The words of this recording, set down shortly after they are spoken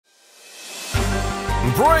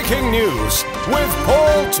Breaking news with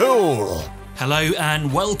Paul Toole. Hello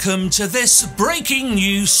and welcome to this breaking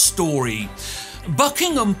news story.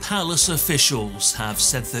 Buckingham Palace officials have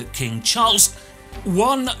said that King Charles...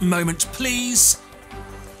 One moment please.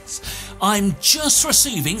 I'm just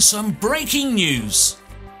receiving some breaking news.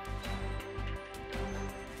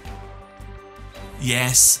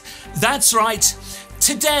 Yes, that's right.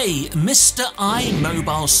 Today, Mr. I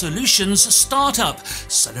Mobile Solutions startup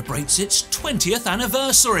celebrates its 20th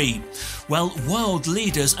anniversary. Well, world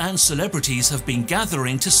leaders and celebrities have been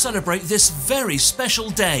gathering to celebrate this very special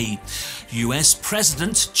day. US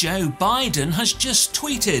President Joe Biden has just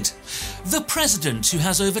tweeted. The president, who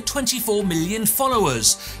has over 24 million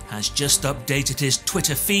followers, has just updated his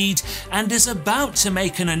Twitter feed and is about to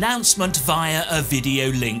make an announcement via a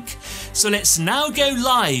video link. So let's now go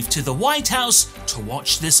live to the White House to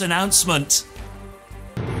watch this announcement.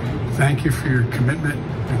 Thank you for your commitment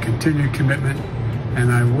and continued commitment, and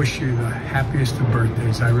I wish you the happiest of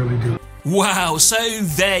birthdays. I really do. Wow, so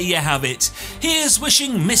there you have it. Here's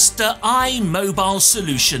wishing Mr. I Mobile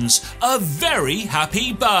Solutions a very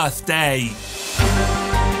happy birthday.